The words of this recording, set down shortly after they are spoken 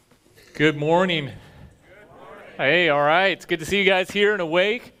Good morning. Hey, all right. It's good to see you guys here and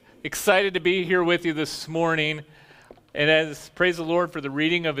awake. Excited to be here with you this morning. And praise the Lord for the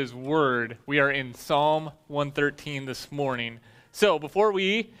reading of His Word. We are in Psalm 113 this morning. So before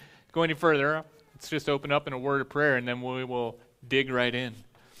we go any further, let's just open up in a word of prayer and then we will dig right in.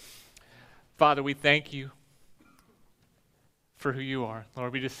 Father, we thank you for who you are.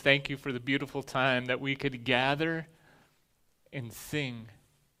 Lord, we just thank you for the beautiful time that we could gather and sing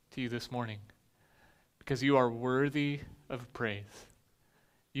to you this morning, because you are worthy of praise.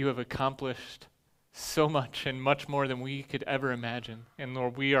 You have accomplished so much and much more than we could ever imagine. And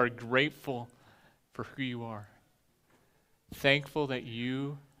Lord, we are grateful for who you are. Thankful that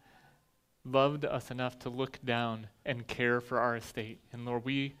you loved us enough to look down and care for our estate. And Lord,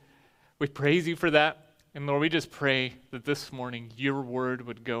 we praise you for that. And Lord, we just pray that this morning your word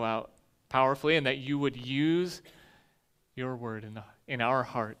would go out powerfully and that you would use your word in our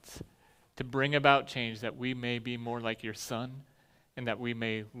hearts to bring about change, that we may be more like your Son and that we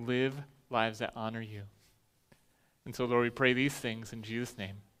may live lives that honor you. And so, Lord, we pray these things in Jesus'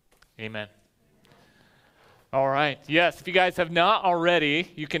 name. Amen. All right. Yes, if you guys have not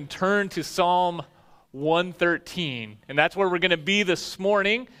already, you can turn to Psalm 113, and that's where we're going to be this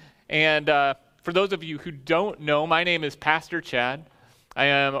morning. And for those of you who don't know, my name is Pastor Chad. I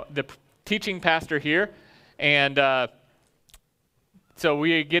am the teaching pastor here, and so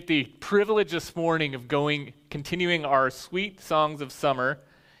we get the privilege this morning of continuing our sweet songs of summer,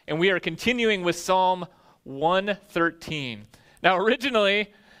 and we are continuing with Psalm 113. Now,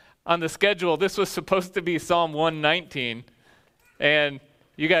 originally on the schedule, this was supposed to be Psalm 119, and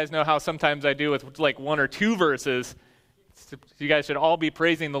you guys know how sometimes I do with like one or two verses. You guys should all be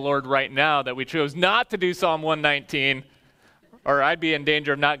praising the Lord right now that we chose not to do Psalm 119, or I'd be in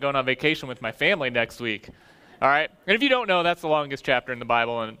danger of not going on vacation with my family next week. All right? And if you don't know, that's the longest chapter in the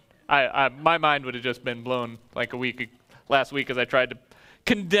Bible, and my mind would have just been blown like last week as I tried to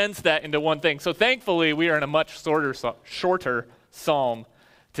condense that into one thing. So thankfully, we are in a much shorter psalm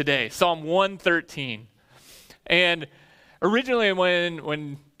today, Psalm 113. And originally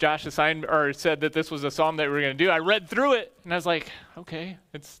when Josh said that this was a psalm that we were going to do, I read through it, and I was like, okay,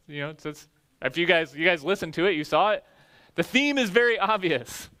 it's if you guys listened to it, you saw it. The theme is very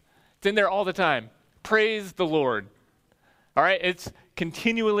obvious. It's in there all the time. Praise the Lord. All right? It's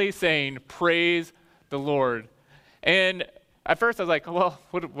continually saying, praise the Lord. And at first I was like, well,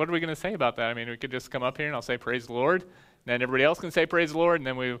 what are we going to say about that? I mean, we could just come up here and I'll say, praise the Lord. And then everybody else can say, praise the Lord. And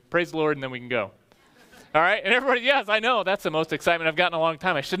then we praise the Lord and then we can go. All right? And everybody, yes, I know. That's the most excitement I've gotten in a long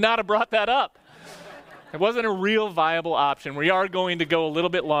time. I should not have brought that up. It wasn't a real viable option. We are going to go a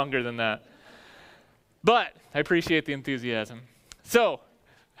little bit longer than that. But I appreciate the enthusiasm.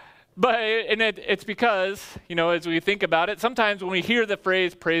 It's because, as we think about it, sometimes when we hear the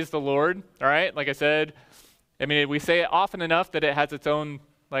phrase, praise the Lord, all right, like I said, we say it often enough that it has its own,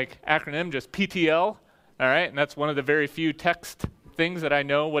 acronym, just PTL, all right, and that's one of the very few text things that I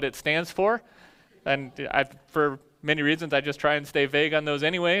know what it stands for, and for many reasons, I just try and stay vague on those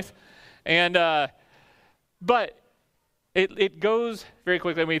anyways, and, but it goes very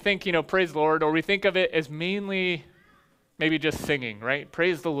quickly, and we think, praise the Lord, or we think of it as mainly maybe just singing, right?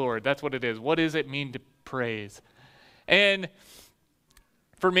 Praise the Lord. That's what it is. What does it mean to praise? And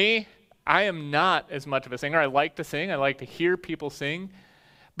for me, I am not as much of a singer. I like to sing. I like to hear people sing.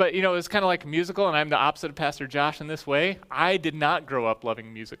 But, it's kind of like a musical, and I'm the opposite of Pastor Josh in this way. I did not grow up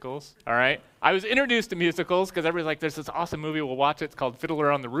loving musicals, all right? I was introduced to musicals because everybody's like, there's this awesome movie, we'll watch it. It's called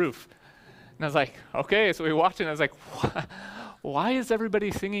Fiddler on the Roof. And I was like, okay. So we watched it, and I was like, why is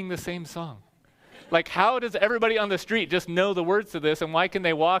everybody singing the same song? How does everybody on the street just know the words to this, and why can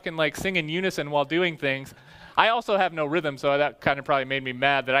they walk and sing in unison while doing things? I also have no rhythm, so that kind of probably made me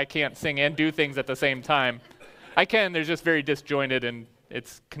mad that I can't sing and do things at the same time. I can, they're just very disjointed, and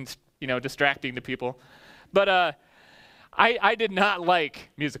it's distracting to people. But I did not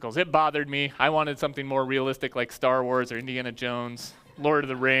like musicals. It bothered me. I wanted something more realistic like Star Wars or Indiana Jones, Lord of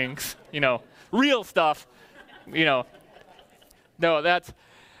the Rings, real stuff.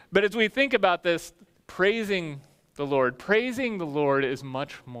 But as we think about this, praising the Lord is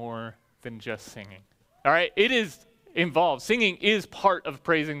much more than just singing. All right? It is involved. Singing is part of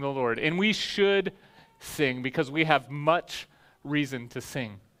praising the Lord. And we should sing because we have much reason to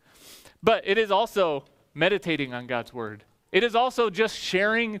sing. But it is also meditating on God's word. It is also just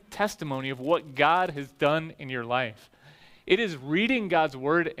sharing testimony of what God has done in your life. It is reading God's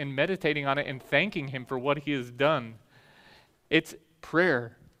word and meditating on it and thanking him for what he has done. It's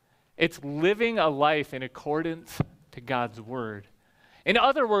prayer. It's living a life in accordance to God's word. In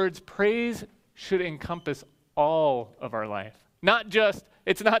other words, praise should encompass all of our life, not just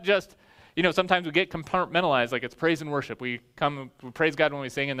It's not just, sometimes we get compartmentalized, like it's praise and worship. We praise God when we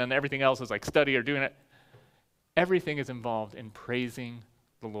sing, and then everything else is like study or doing it. Everything is involved in praising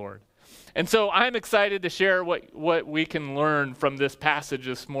the Lord. And so I'm excited to share what we can learn from this passage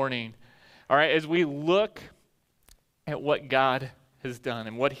this morning. All right, as we look at what God has done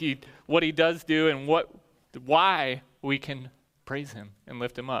and what he does do and why we can praise him and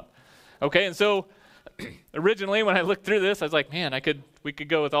lift him up. Okay, and so originally when I looked through this, I was like, man, we could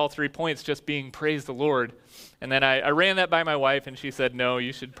go with all 3 points just being praise the Lord. And then I ran that by my wife, and she said, no,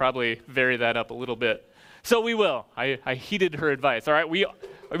 you should probably vary that up a little bit. So we will. I heeded her advice. All right, we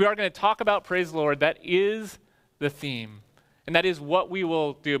are going to talk about praise the Lord. That is the theme, and that is what we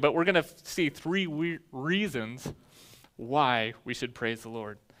will do. But we're going to see 3 reasons why we should praise the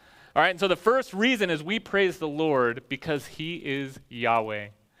Lord. All right, and so the first reason is we praise the Lord because he is Yahweh.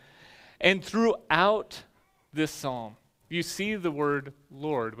 And throughout this psalm, you see the word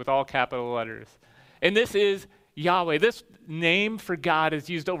Lord with all capital letters. And this is Yahweh. This name for God is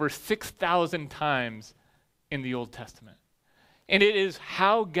used over 6,000 times in the Old Testament. And it is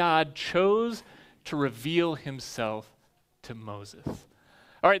how God chose to reveal himself to Moses.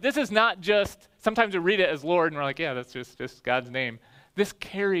 All right, this is not just, sometimes we read it as Lord and we're like, yeah, that's just God's name. This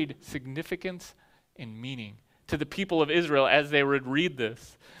carried significance and meaning to the people of Israel as they would read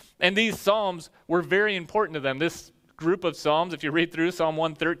this. And these psalms were very important to them. This group of psalms, if you read through Psalm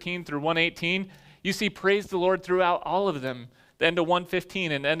 113 through 118, you see praise the Lord throughout all of them. The end of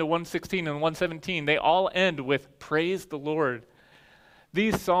 115 and the end of 116 and 117, they all end with praise the Lord.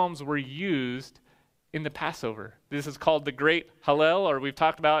 These psalms were used in the Passover. This is called the Great Hallel, or we've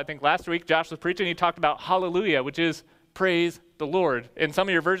talked about, I think last week, Josh was preaching, he talked about hallelujah, which is praise the Lord. And some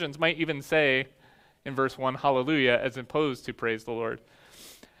of your versions might even say in verse 1, hallelujah, as opposed to praise the Lord.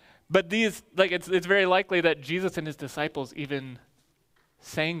 But these, it's very likely that Jesus and his disciples even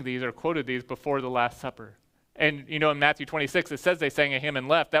sang these or quoted these before the Last Supper. And, in Matthew 26, it says they sang a hymn and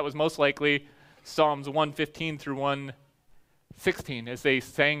left. That was most likely Psalms 115 through 116, as they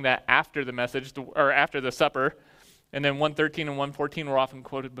sang that after the message, or after the supper. And then 113 and 114 were often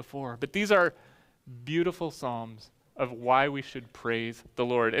quoted before. But these are beautiful psalms of why we should praise the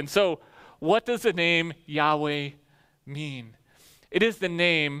Lord. And so, what does the name Yahweh mean? It is the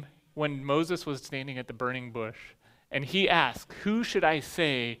name when Moses was standing at the burning bush, and he asked, who should I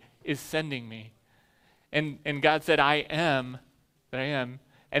say is sending me? And God said, I am that I am.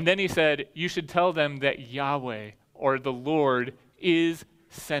 And then he said, you should tell them that Yahweh, or the Lord, is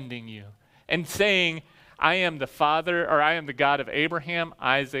sending you. And saying, I am the Father, or I am the God of Abraham,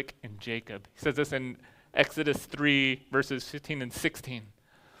 Isaac, and Jacob. He says this in Exodus 3, verses 15 and 16.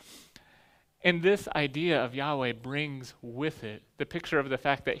 And this idea of Yahweh brings with it the picture of the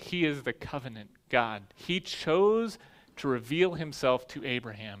fact that he is the covenant God. He chose to reveal himself to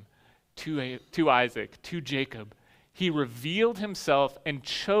Abraham, to Isaac, to Jacob. He revealed himself and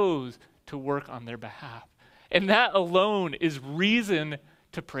chose to work on their behalf. And that alone is reason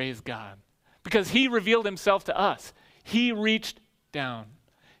to praise God, because he revealed himself to us. He reached down.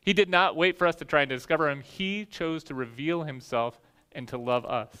 He did not wait for us to try and discover him. He chose to reveal himself and to love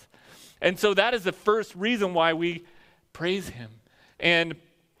us. And so that is the first reason why we praise him. And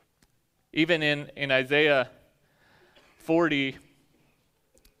even in Isaiah 40,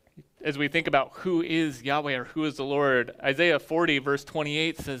 as we think about who is Yahweh or who is the Lord, Isaiah 40 verse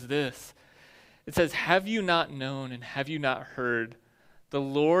 28 says this. It says, have you not known and have you not heard? The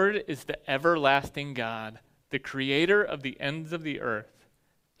Lord is the everlasting God, the creator of the ends of the earth.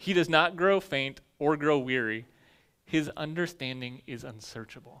 He does not grow faint or grow weary. His understanding is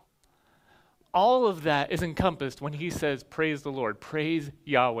unsearchable. All of that is encompassed when he says, praise the Lord, praise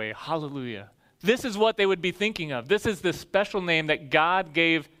Yahweh, hallelujah. This is what they would be thinking of. This is the special name that God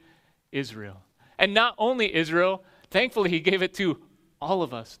gave Israel. And not only Israel, thankfully he gave it to all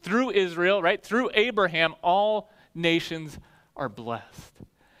of us. Through Israel, right? Through Abraham, all nations are blessed.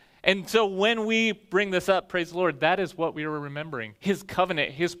 And so when we bring this up, praise the Lord, that is what we are remembering. His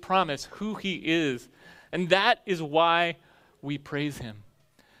covenant, his promise, who he is. And that is why we praise him.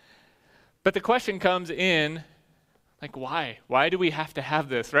 But the question comes in, like, why? Why do we have to have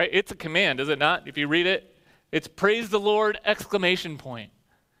this, right? It's a command, is it not? If you read it, it's praise the Lord, exclamation point.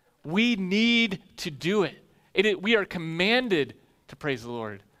 We need to do it. We are commanded to praise the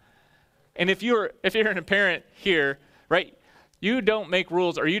Lord. And if you're a parent here, right, you don't make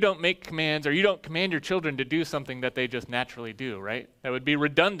rules or you don't make commands or you don't command your children to do something that they just naturally do, right? That would be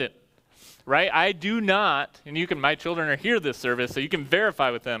redundant, right? I do not, and my children are here this service, so you can verify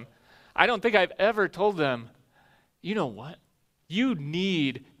with them. I don't think I've ever told them, you know what? You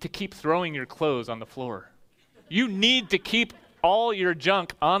need to keep throwing your clothes on the floor. You need to keep all your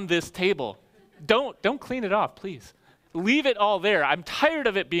junk on this table. Don't clean it off, please. Leave it all there. I'm tired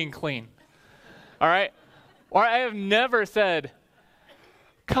of it being clean. All right? Or I have never said,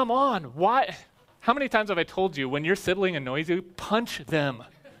 come on, why? How many times have I told you when your sibling annoys you, punch them?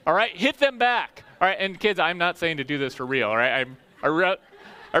 All right? Hit them back. All right? And kids, I'm not saying to do this for real. All right?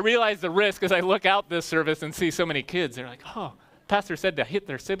 I realize the risk as I look out this service and see so many kids. They're like, oh, pastor said to hit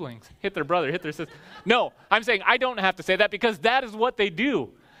their siblings, hit their brother, hit their sister. No, I'm saying I don't have to say that because that is what they do.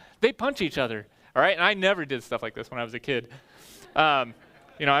 They punch each other. All right? And I never did stuff like this when I was a kid. I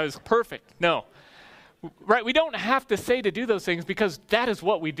was perfect. No. Right? We don't have to say to do those things because that is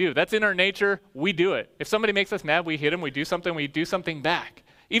what we do. That's in our nature. We do it. If somebody makes us mad, we hit them. We do something back,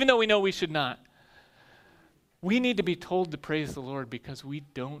 even though we know we should not. We need to be told to praise the Lord because we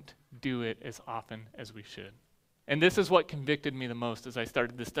don't do it as often as we should. And this is what convicted me the most as I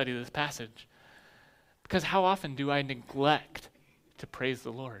started to study this passage. Because how often do I neglect to praise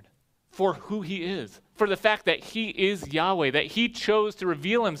the Lord for who he is, for the fact that he is Yahweh, that he chose to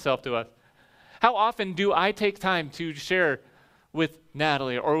reveal himself to us? How often do I take time to share with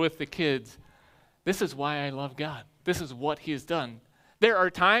Natalie or with the kids, this is why I love God. This is what he has done. There are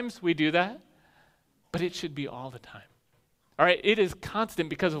times we do that, but it should be all the time. All right, it is constant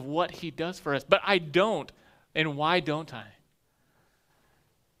because of what he does for us. But I don't. And why don't I?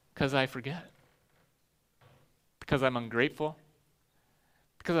 Because I forget. Because I'm ungrateful.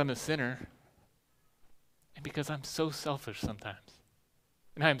 Because I'm a sinner. And because I'm so selfish sometimes.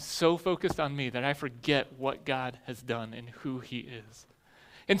 And I'm so focused on me that I forget what God has done and who he is.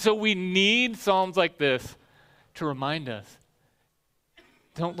 And so we need Psalms like this to remind us.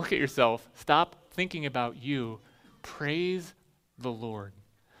 Don't look at yourself. Stop thinking about you. Praise the Lord.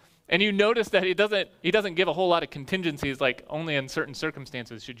 And you notice that he doesn't give a whole lot of contingencies, like only in certain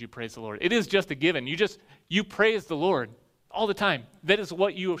circumstances should you praise the Lord. It is just a given. You praise the Lord all the time. That is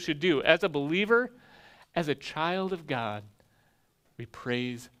what you should do. As a believer, as a child of God, we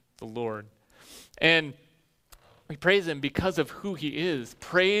praise the Lord. And we praise him because of who he is.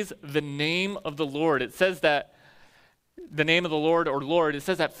 Praise the name of the Lord. It says that the name of the Lord or Lord, it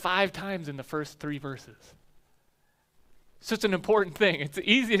says that 5 times in the first 3 verses. So it's an important thing. It's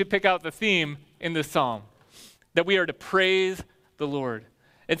easy to pick out the theme in this psalm, that we are to praise the Lord.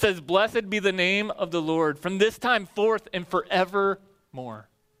 It says, blessed be the name of the Lord from this time forth and forevermore.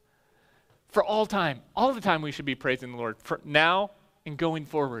 For all the time we should be praising the Lord, for now and going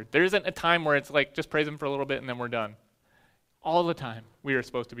forward. There isn't a time where it's like, just praise him for a little bit and then we're done. All the time we are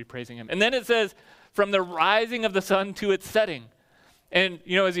supposed to be praising him. And then it says, from the rising of the sun to its setting. And,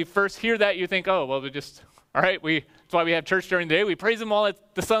 as you first hear that, you think, oh, well, that's why we have church during the day. We praise him while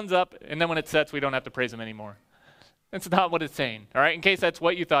the sun's up, and then when it sets, we don't have to praise him anymore. That's not what it's saying, all right? In case that's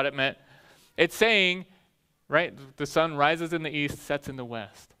what you thought it meant. It's saying, right, the sun rises in the east, sets in the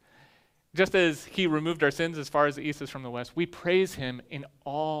west. Just as he removed our sins as far as the east is from the west, we praise him in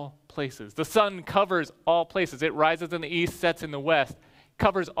all places. The sun covers all places. It rises in the east, sets in the west,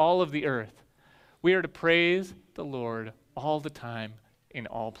 covers all of the earth. We are to praise the Lord all the time in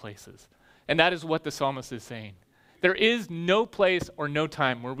all places. And that is what the psalmist is saying. There is no place or no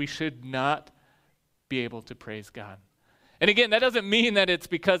time where we should not be able to praise God. And again, that doesn't mean that it's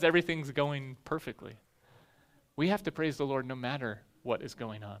because everything's going perfectly. We have to praise the Lord no matter what is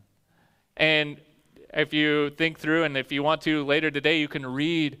going on. And if you think through, and if you want to later today, you can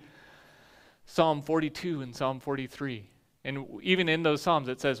read Psalm 42 and Psalm 43. And even in those Psalms,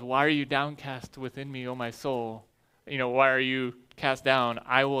 it says, why are you downcast within me, O my soul? Why are you cast down?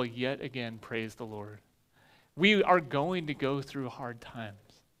 I will yet again praise the Lord. We are going to go through hard times.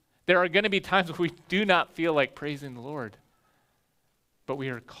 There are going to be times when we do not feel like praising the Lord, but we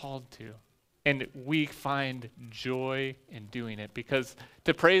are called to. And we find joy in doing it because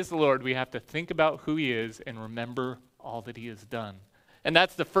to praise the Lord, we have to think about who he is and remember all that he has done. And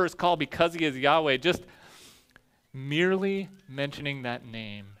that's the first call because he is Yahweh. Just merely mentioning that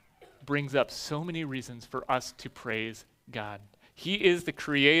name brings up so many reasons for us to praise God. He is the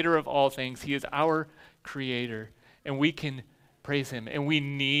creator of all things. He is our creator, and we can praise him, and we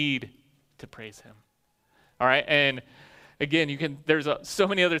need to praise him. All right, and again, there's so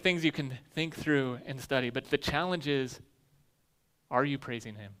many other things you can think through and study, but the challenge is, are you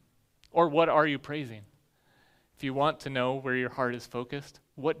praising him? Or what are you praising? If you want to know where your heart is focused,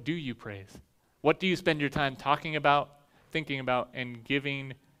 what do you praise? What do you spend your time talking about, thinking about, and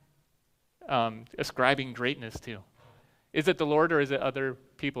giving, ascribing greatness to? Is it the Lord, or is it other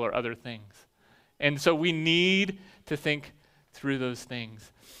people or other things? And so we need to think through those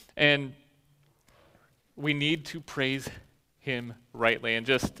things. And we need to praise him rightly. And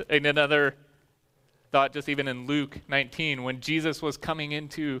just in another thought just even in Luke 19, when Jesus was coming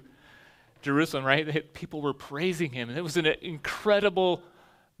into Jerusalem, right? People were praising him. And it was an incredible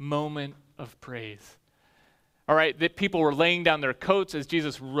moment of praise. All right, that people were laying down their coats as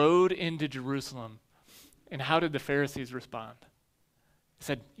Jesus rode into Jerusalem. And how did the Pharisees respond? They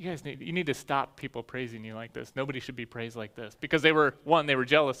said, you need to stop people praising you like this. Nobody should be praised like this. Because they were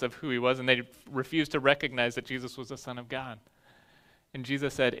jealous of who he was, and they refused to recognize that Jesus was the Son of God. And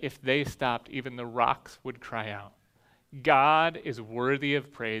Jesus said, if they stopped, even the rocks would cry out. God is worthy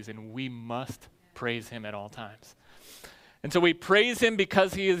of praise, and we must praise him at all times. And so we praise him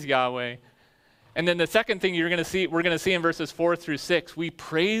because he is Yahweh. And then the second thing we're going to see in verses 4 through 6, we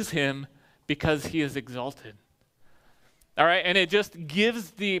praise him because he is exalted. All right, and it just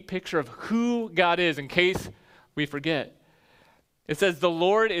gives the picture of who God is in case we forget. It says, the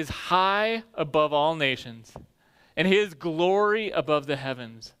Lord is high above all nations, and his glory above the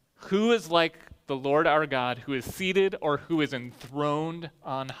heavens. Who is like the Lord our God, who is seated or who is enthroned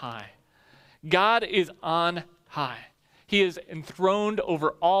on high? God is on high. He is enthroned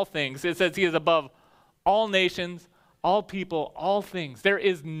over all things. It says he is above all nations, all people, all things. There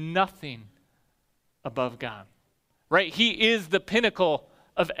is nothing above God, right? He is the pinnacle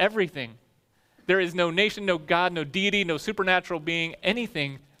of everything. There is no nation, no God, no deity, no supernatural being,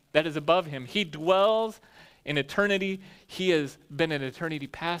 anything that is above him. He dwells in eternity. He has been in eternity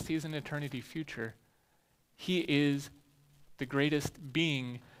past. He is in eternity future. He is the greatest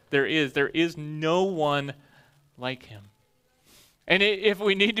being there is. There is no one like him. And if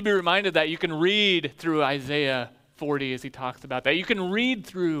we need to be reminded that, you can read through Isaiah 40 as he talks about that. You can read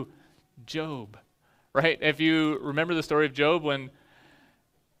through Job, right? If you remember the story of Job, when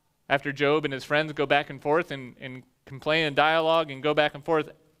after Job and his friends go back and forth and complain and dialogue and go back and forth,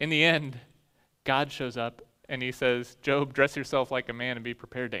 in the end, God shows up and he says, Job, dress yourself like a man and be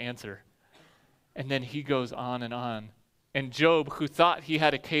prepared to answer. And then he goes on. And Job, who thought he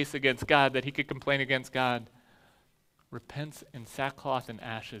had a case against God, that he could complain against God, repents in sackcloth and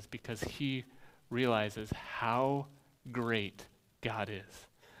ashes because he realizes how great God is.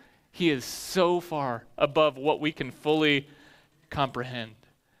 He is so far above what we can fully comprehend.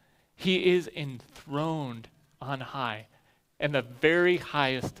 He is enthroned on high, and the very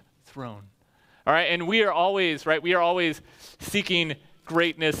highest throne. All right, and we are always, right, we are always seeking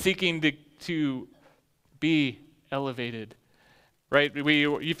greatness, seeking to be elevated. Right?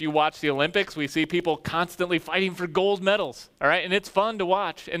 If you watch the Olympics, we see people constantly fighting for gold medals, all right? And it's fun to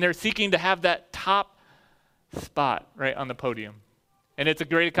watch, and they're seeking to have that top spot, right, on the podium. And it's a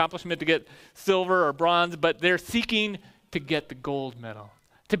great accomplishment to get silver or bronze, but they're seeking to get the gold medal,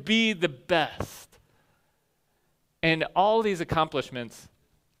 to be the best. And all these accomplishments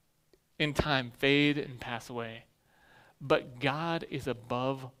in time fade and pass away. But God is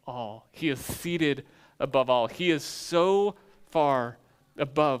above all. He is seated above all. He is so far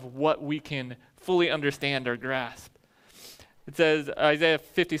above what we can fully understand or grasp. It says, Isaiah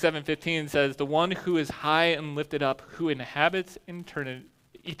 57:15 says, the one who is high and lifted up, who inhabits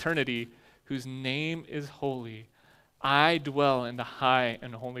eternity, whose name is holy. I dwell in the high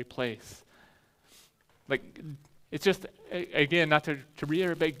and holy place. Like, it's just, again, not to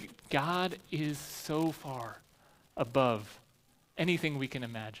reiterate, but God is so far above anything we can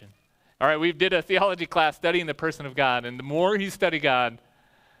imagine. All right, we did a theology class studying the person of God, and the more you study God,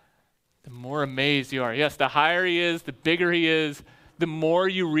 the more amazed you are. Yes, the higher he is, the bigger he is, the more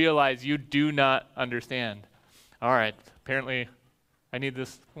you realize you do not understand. All right, apparently I need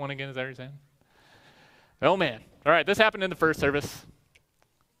this one again, is that what you're saying? Oh man. All right, this happened in the first service.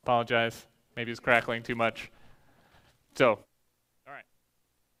 Apologize. Maybe it's crackling too much. So, all right.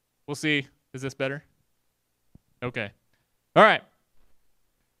 We'll see. Is this better? Okay. All right.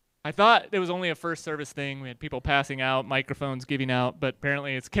 I thought it was only a first service thing. We had people passing out, microphones giving out, but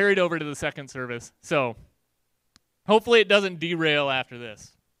apparently it's carried over to the second service. So hopefully it doesn't derail after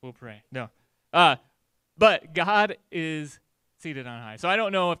this. We'll pray. No. But God is seated on high. So I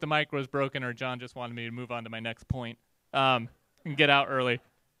don't know if the mic was broken or John just wanted me to move on to my next point and get out early.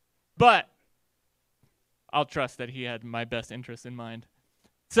 But I'll trust that he had my best interest in mind.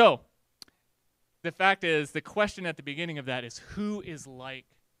 So the fact is, the question at the beginning of that is, who is like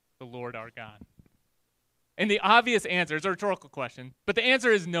the Lord our God? And the obvious answer is a rhetorical question, but the answer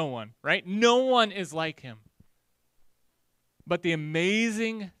is no one, right? No one is like him. But the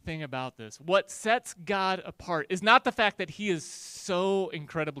amazing thing about this, what sets God apart, is not the fact that he is so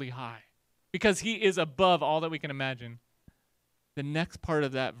incredibly high, because he is above all that we can imagine. The next part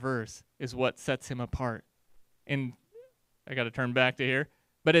of that verse is what sets him apart. And I got to turn back to here,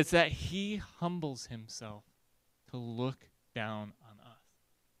 but it's that he humbles himself to look down on us.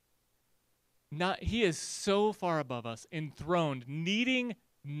 He is so far above us, enthroned, needing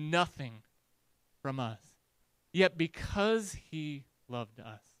nothing from us. Yet because he loved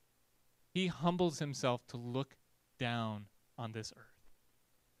us, he humbles himself to look down on this earth.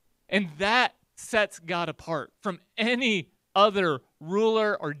 And that sets God apart from any other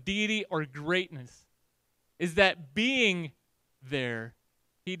ruler or deity or greatness, is that being there,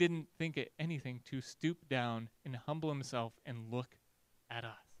 he didn't think it anything to stoop down and humble himself and look at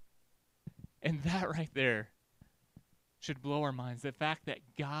us. And that right there should blow our minds. The fact that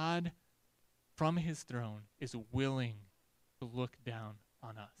God, from his throne, is willing to look down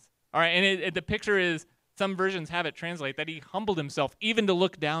on us. All right, and the picture is, some versions have it translate that he humbled himself even to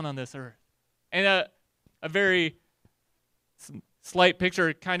look down on this earth. And a very slight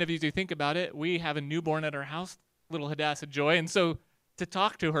picture, kind of as you think about it, we have a newborn at our house, little Hadassah Joy, and so to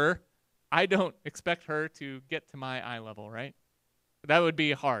talk to her, I don't expect her to get to my eye level, right? That would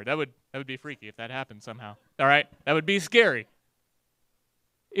be hard. That would be freaky if that happened somehow. All right? That would be scary.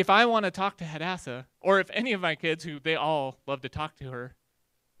 If I want to talk to Hadassah, or if any of my kids, who they all love to talk to her,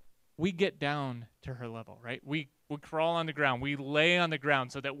 we get down to her level, right? We crawl on the ground. We lay on the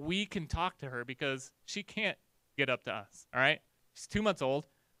ground so that we can talk to her because she can't get up to us, all right? She's 2 months old.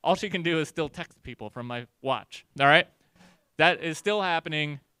 All she can do is still text people from my watch, all right? That is still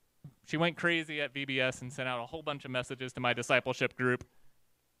happening. She went crazy at VBS and sent out a whole bunch of messages to my discipleship group.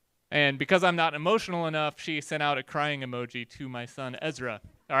 And because I'm not emotional enough, she sent out a crying emoji to my son, Ezra.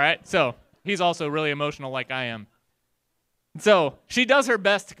 All right? So he's also really emotional like I am. So she does her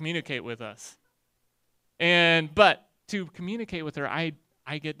best to communicate with us. But to communicate with her, I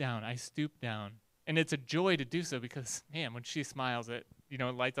get down. I stoop down. And it's a joy to do so because, man, when she smiles, it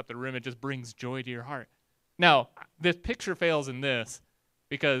lights up the room. It just brings joy to your heart. Now, the picture fails in this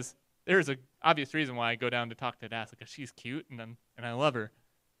because there's an obvious reason why I go down to talk to Hadassah, because she's cute and I love her.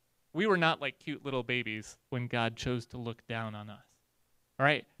 We were not like cute little babies when God chose to look down on us. All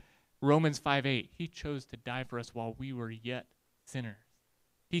right? Romans 5:8, he chose to die for us while we were yet sinners.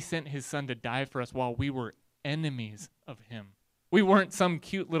 He sent his son to die for us while we were enemies of him. We weren't some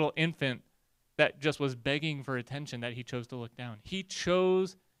cute little infant that just was begging for attention that he chose to look down. He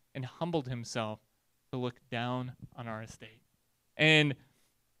chose and humbled himself to look down on our estate. And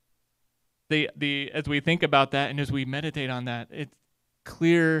as we think about that and as we meditate on that, it's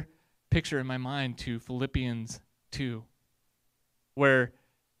clear picture in my mind to Philippians 2, where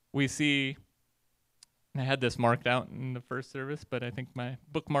we see, and I had this marked out in the first service, but I think my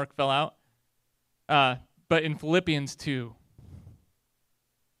bookmark fell out. But in Philippians 2,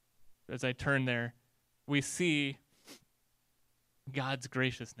 as I turn there, we see God's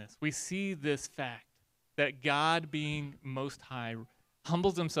graciousness. We see this fact that God, being most high,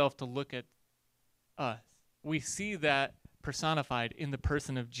 humbles himself to look at us. We see that personified in the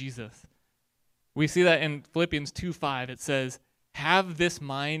person of Jesus. We see that in Philippians 2:5. It says, "Have this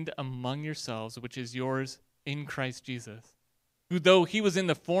mind among yourselves, which is yours in Christ Jesus, who, though he was in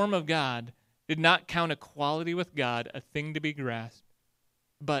the form of God, did not count equality with God a thing to be grasped,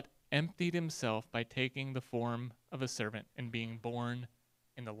 but emptied himself by taking the form of a servant and being born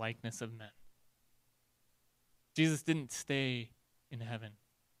in the likeness of men." Jesus didn't stay in heaven.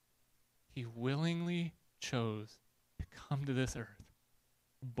 He willingly chose to come to this earth,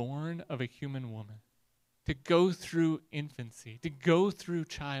 born of a human woman, to go through infancy, to go through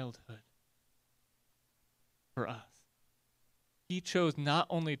childhood for us. He chose not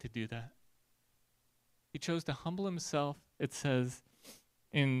only to do that, he chose to humble himself. It says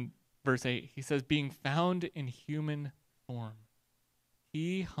in verse 8, he says, being found in human form,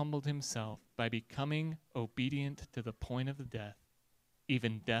 he humbled himself by becoming obedient to the point of the death,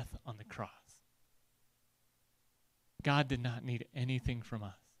 even death on the cross. God did not need anything from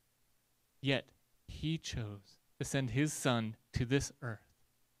us, yet he chose to send his son to this earth,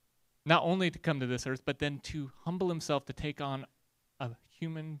 not only to come to this earth, but then to humble himself to take on a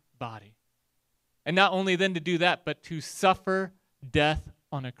human body. And not only then to do that, but to suffer death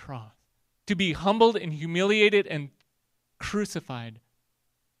on a cross, to be humbled and humiliated and crucified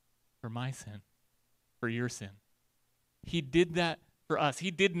for my sin, for your sin. He did that for us.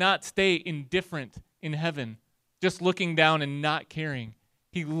 He did not stay indifferent in heaven, just looking down and not caring.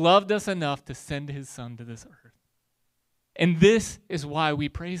 He loved us enough to send his son to this earth. And this is why we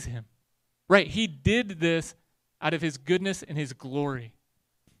praise him. Right? He did this out of his goodness and his glory.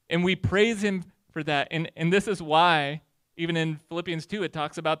 And we praise him for that. And this is why, even in Philippians 2, it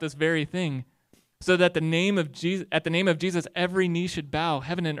talks about this very thing. So that at the name of Jesus, every knee should bow,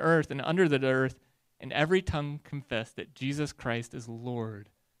 heaven and earth and under the earth, and every tongue confess that Jesus Christ is Lord,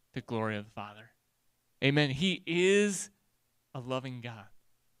 to glory of the Father. Amen. He is a loving God.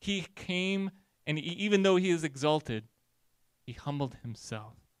 He came And even though he is exalted, he humbled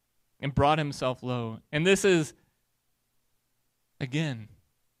himself and brought himself low. And this is, again,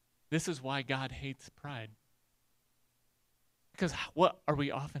 this is why God hates pride. Because what are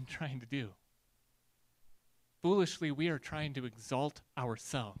we often trying to do? Foolishly, we are trying to exalt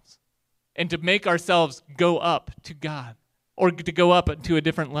ourselves and to make ourselves go up to God or to go up to a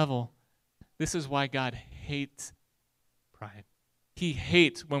different level. This is why God hates pride. He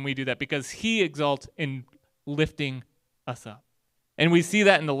hates when we do that because he exalts in lifting us up. And we see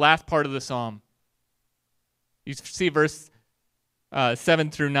that in the last part of the psalm. You see verse 7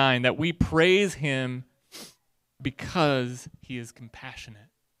 through 9, that we praise him because he is compassionate.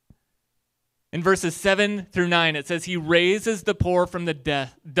 In verses 7 through 9, it says, he raises the poor from the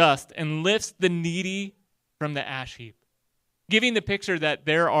dust and lifts the needy from the ash heap, giving the picture that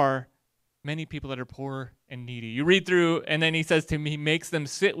there are many people that are poor and needy. You read through, and then he says to him, he makes them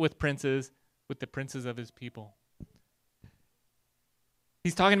sit with the princes of his people.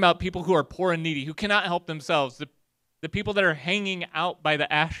 He's talking about people who are poor and needy, who cannot help themselves. The people that are hanging out by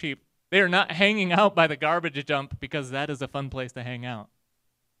the ash heap, they are not hanging out by the garbage dump because that is a fun place to hang out.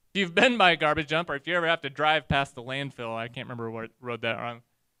 If you've been by a garbage dump, or if you ever have to drive past the landfill, I can't remember what road that on.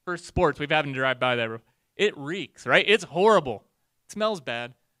 For sports, we've had to drive by that road. It reeks, right? It's horrible. It smells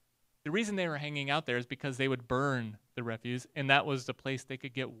bad. The reason they were hanging out there is because they would burn the refuse, and that was the place they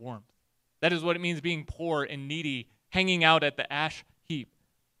could get warmth. That is what it means being poor and needy, hanging out at the ash heap.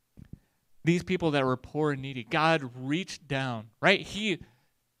 These people that were poor and needy, God reached down, right?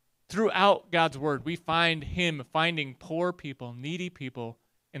 Throughout God's word, we find him finding poor people, needy people,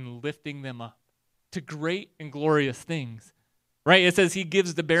 and lifting them up to great and glorious things, right? It says he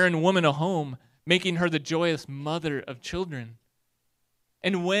gives the barren woman a home, making her the joyous mother of children.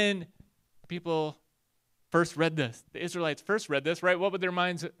 And when people first read this, the Israelites first read this, right, what would their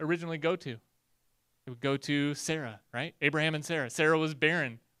minds originally go to? It would go to Sarah, right? Abraham and Sarah. Sarah was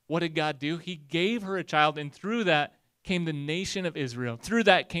barren. What did God do? He gave her a child, and through that came the nation of Israel. Through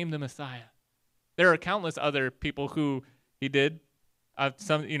that came the Messiah. There are countless other people who he did.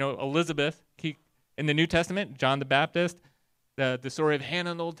 Elizabeth, in the New Testament, John the Baptist, the story of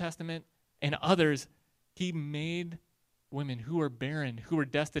Hannah in the Old Testament, and others. He made women who were barren, who were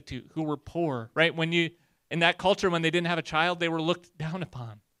destitute, who were poor, right? In that culture, when they didn't have a child, they were looked down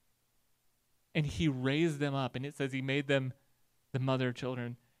upon. And he raised them up, and it says he made them the mother of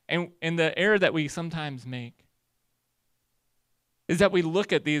children. And the error that we sometimes make is that we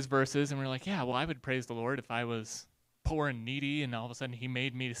look at these verses and we're like, yeah, well, I would praise the Lord if I was poor and needy, and all of a sudden he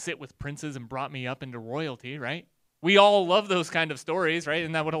made me to sit with princes and brought me up into royalty, right? We all love those kind of stories, right?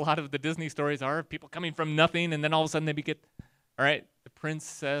 Isn't that what a lot of the Disney stories are? People coming from nothing, and then all of a sudden they get, all right, the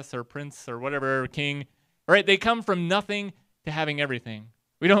princess or prince or whatever, king, all right? They come from nothing to having everything.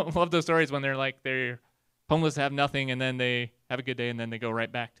 We don't love those stories when they're homeless, have nothing, and then they have a good day, and then they go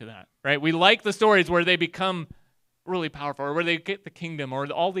right back to that, right? We like the stories where they become really powerful, or where they get the kingdom, or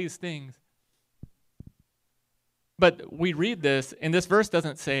all these things. But we read this, and this verse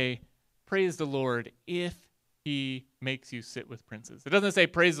doesn't say, praise the Lord if he makes you sit with princes. It doesn't say,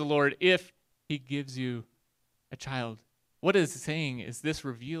 praise the Lord if he gives you a child. What it's saying is this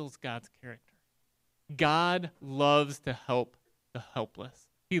reveals God's character. God loves to help the helpless.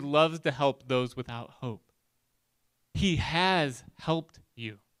 He loves to help those without hope. He has helped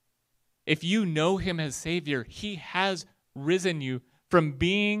you. If you know him as Savior, he has risen you from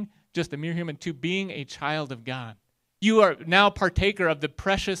being just a mere human to being a child of God. You are now partaker of the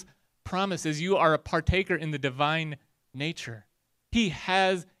precious promises. You are a partaker in the divine nature. He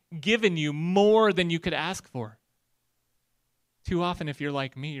has given you more than you could ask for. Too often, if you're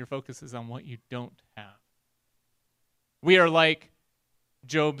like me, your focus is on what you don't have. We are like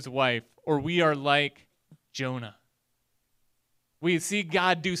Job's wife, or we are like Jonah. We see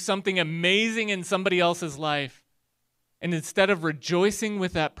God do something amazing in somebody else's life, and instead of rejoicing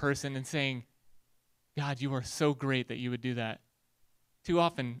with that person and saying, God, you are so great that you would do that, too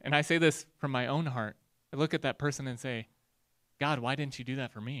often, and I say this from my own heart, I look at that person and say, God, why didn't you do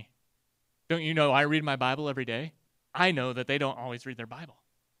that for me? Don't you know I read my Bible every day? I know that they don't always read their Bible.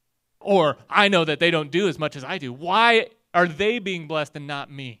 Or I know that they don't do as much as I do. Why are they being blessed and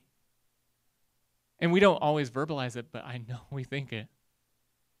not me? And we don't always verbalize it, but I know we think it.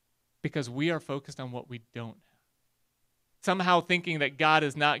 Because we are focused on what we don't have. Somehow thinking that God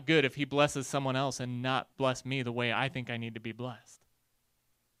is not good if he blesses someone else and not bless me the way I think I need to be blessed.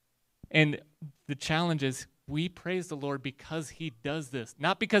 And the challenge is we praise the Lord because he does this.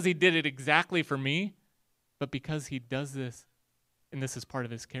 Not because he did it exactly for me, but because he does this, and this is part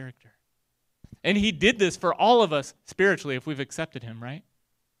of his character. And he did this for all of us spiritually if we've accepted him, right?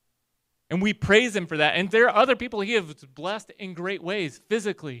 And we praise him for that. And there are other people he has blessed in great ways,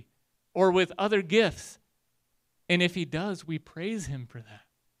 physically or with other gifts. And if he does, we praise him for that.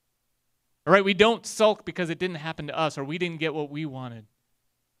 All right, we don't sulk because it didn't happen to us or we didn't get what we wanted.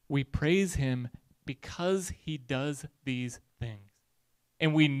 We praise him because he does these things.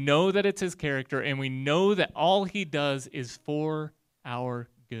 And we know that it's his character, and we know that all he does is for our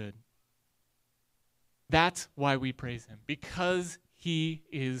good. That's why we praise him, because he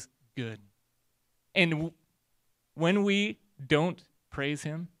is good. And when we don't praise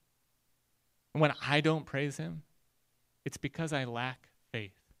him, when I don't praise him, it's because I lack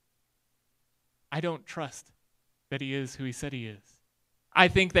faith. I don't trust that he is who he said he is. I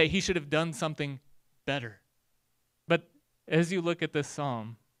think that he should have done something better. But as you look at this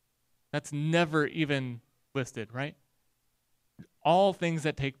psalm, that's never even listed, right? All things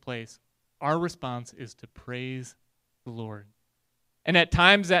that take place, our response is to praise the Lord. And at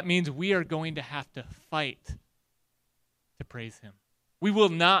times that means we are going to have to fight to praise him. We will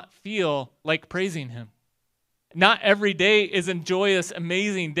not feel like praising him. Not every day is a joyous,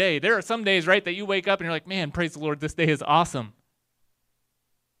 amazing day. There are some days, right, that you wake up and you're like, man, praise the Lord, this day is awesome.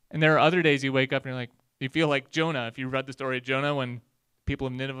 And there are other days you wake up and you're like, you feel like Jonah. If you read the story of Jonah when people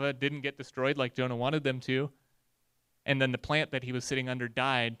of Nineveh didn't get destroyed like Jonah wanted them to, and then the plant that he was sitting under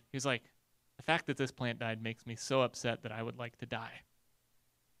died, he's like, the fact that this plant died makes me so upset that I would like to die.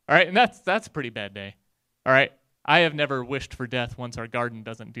 All right, and that's a pretty bad day. All right, I have never wished for death once our garden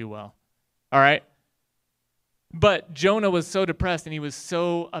doesn't do well. All right? But Jonah was so depressed and he was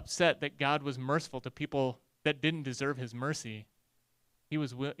so upset that God was merciful to people that didn't deserve his mercy. He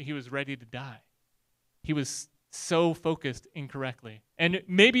was ready to die. He was so focused incorrectly. And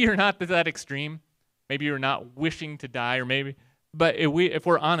maybe you're not to that extreme. Maybe you're not wishing to die, but if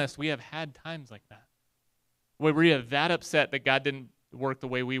we're honest, we have had times like that, where we are that upset that God didn't work the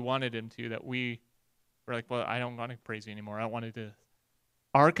way we wanted him to, that we were like, well, I don't want to praise you anymore. I want to do this.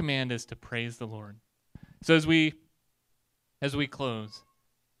 Our command is to praise the Lord. So as we close,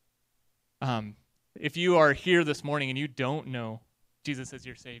 if you are here this morning and you don't know Jesus as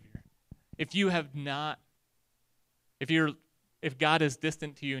your Savior, if God is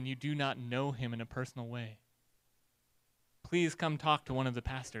distant to you and you do not know him in a personal way, please come talk to one of the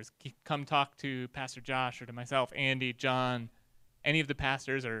pastors. Come talk to Pastor Josh or to myself, Andy, John, any of the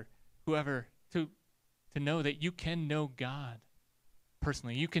pastors or whoever, to know that you can know God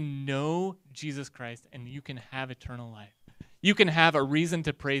personally. You can know Jesus Christ and you can have eternal life. You can have a reason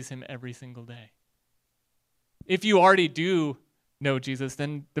to praise him every single day. If you already do know Jesus,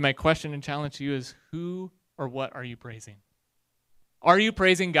 then my question and challenge to you is, who or what are you praising? Are you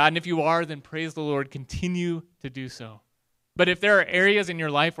praising God? And if you are, then praise the Lord. Continue to do so. But if there are areas in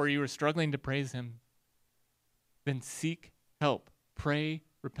your life where you are struggling to praise him, then seek help. Pray,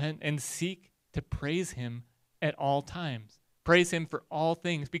 repent, and seek to praise him at all times. Praise him for all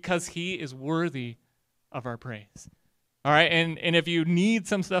things because he is worthy of our praise. All right, and if you need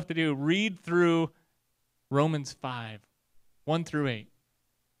some stuff to do, read through Romans 5, 1 through 8.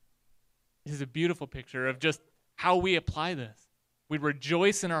 This is a beautiful picture of just how we apply this. We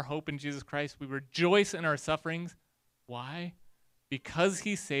rejoice in our hope in Jesus Christ. We rejoice in our sufferings. Why? Because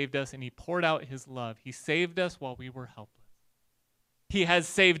he saved us and he poured out his love. He saved us while we were helpless. He has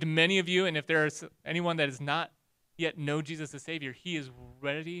saved many of you, and if there is anyone that does not yet know Jesus as Savior, he is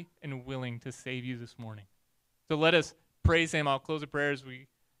ready and willing to save you this morning. So let us praise him. I'll close the prayers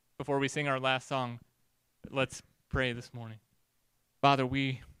before we sing our last song. Let's pray this morning. Father,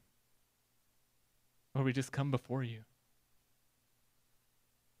 we just come before you,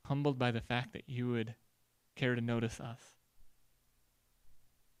 humbled by the fact that you would care to notice us.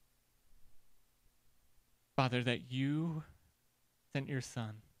 Father, that you sent your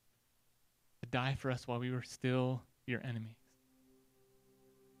Son to die for us while we were still your enemies.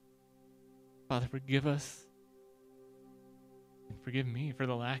 Father, forgive us and forgive me for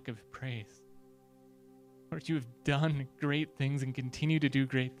the lack of praise. Lord, you have done great things and continue to do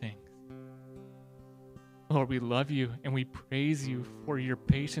great things. Lord, we love you and we praise you for your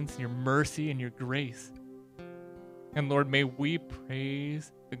patience and your mercy and your grace. And Lord, may we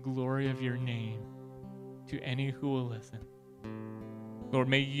praise the glory of your name to any who will listen. Lord,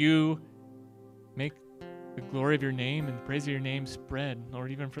 may you make the glory of your name and the praise of your name spread,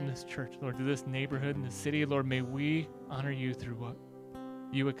 Lord, even from this church, Lord, to this neighborhood and the city. Lord, may we honor you through what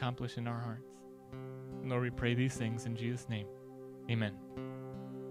you accomplish in our hearts. And Lord, we pray these things in Jesus' name. Amen.